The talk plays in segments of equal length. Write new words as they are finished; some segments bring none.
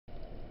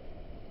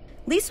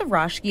Lisa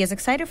Roschke is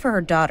excited for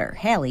her daughter,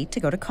 Haley, to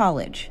go to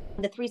college.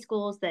 The three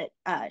schools that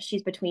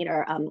she's between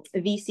are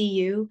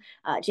VCU,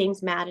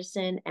 James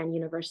Madison, and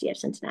University of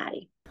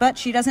Cincinnati. But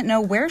she doesn't know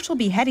where she'll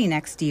be heading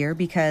next year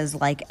because,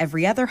 like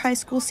every other high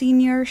school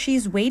senior,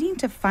 she's waiting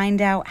to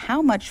find out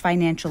how much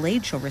financial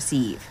aid she'll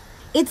receive.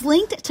 It's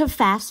linked to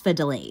FAFSA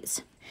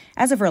delays.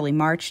 As of early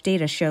March,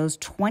 data shows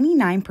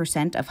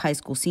 29% of high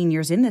school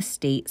seniors in the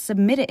state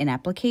submitted an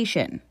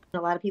application. A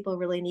lot of people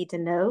really need to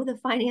know the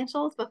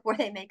financials before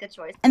they make a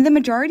choice. And the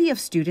majority of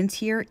students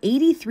here,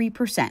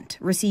 83%,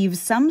 receive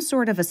some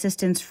sort of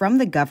assistance from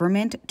the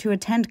government to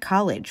attend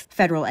college,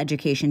 federal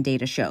education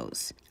data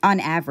shows. On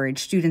average,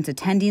 students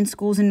attending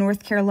schools in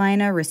North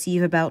Carolina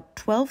receive about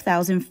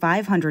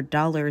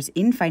 $12,500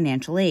 in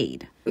financial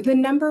aid. The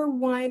number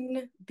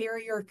one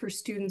barrier for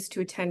students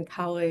to attend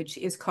college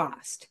is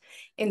cost.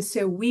 And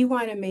so we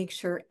want to make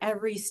sure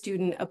every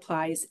student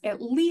applies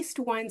at least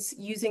once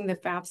using the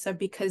FAFSA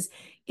because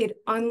it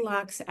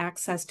unlocks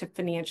access to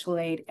financial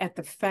aid at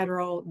the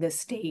federal, the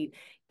state,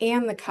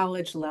 and the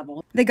college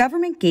level. The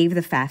government gave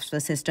the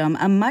FAFSA system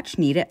a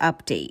much-needed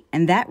update,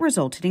 and that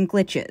resulted in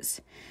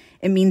glitches.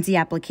 It means the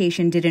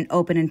application didn't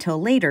open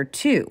until later,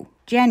 too,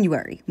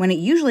 January, when it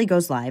usually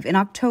goes live in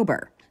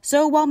October.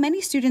 So while many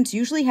students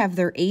usually have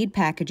their aid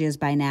packages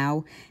by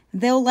now,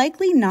 they'll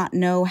likely not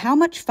know how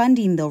much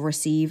funding they'll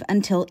receive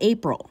until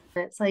April.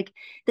 It's like,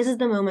 this is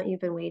the moment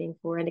you've been waiting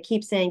for. And to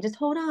keep saying, just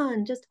hold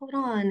on,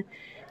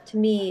 to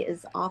me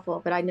is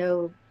awful. But I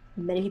know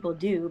many people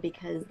do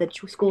because the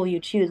school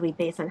you choose will be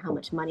based on how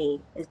much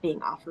money is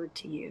being offered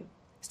to you.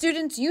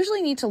 Students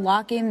usually need to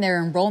lock in their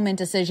enrollment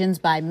decisions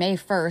by May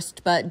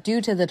 1st, but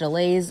due to the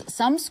delays,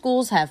 some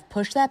schools have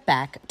pushed that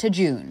back to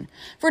June.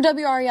 For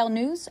WRAL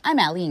News, I'm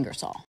Allie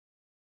Ingersoll.